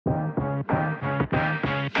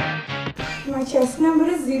My chest number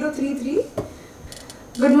is 033.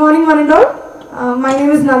 Good morning, one and all. My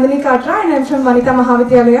name is Nandini Katra and I am from Vanita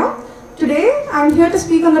Mahavidyalaya. Today, I am here to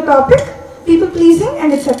speak on the topic, people pleasing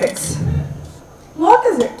and its effects. What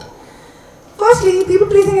is it? Firstly, people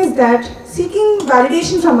pleasing is that seeking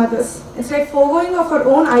validation from others. It's like foregoing of our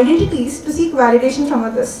own identities to seek validation from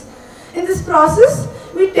others. In this process,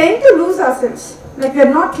 we tend to lose ourselves, like we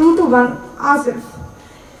are not true to ourselves.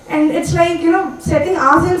 And it's like, setting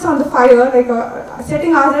ourselves on the fire, like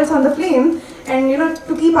setting ourselves on the flame and,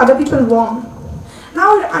 to keep other people warm.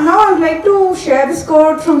 Now I would like to share this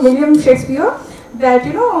quote from William Shakespeare that,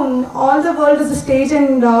 all the world is a stage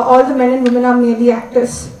and all the men and women are merely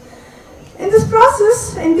actors. In this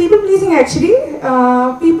process, in people pleasing actually,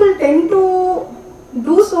 people tend to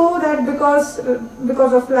do so that because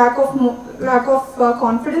of lack of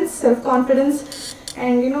confidence, self-confidence,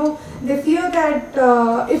 and they fear that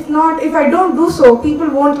if I don't do so, people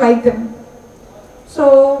won't like them.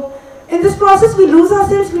 So in this process, we lose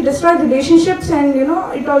ourselves, we destroy relationships, and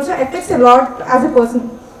it also affects a lot as a person.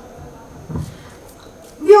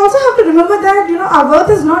 We also have to remember that our worth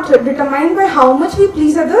is not determined by how much we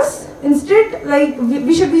please others. Instead, like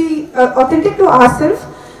we should be authentic to ourselves,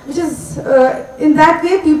 which is in that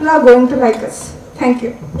way people are going to like us. Thank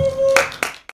you.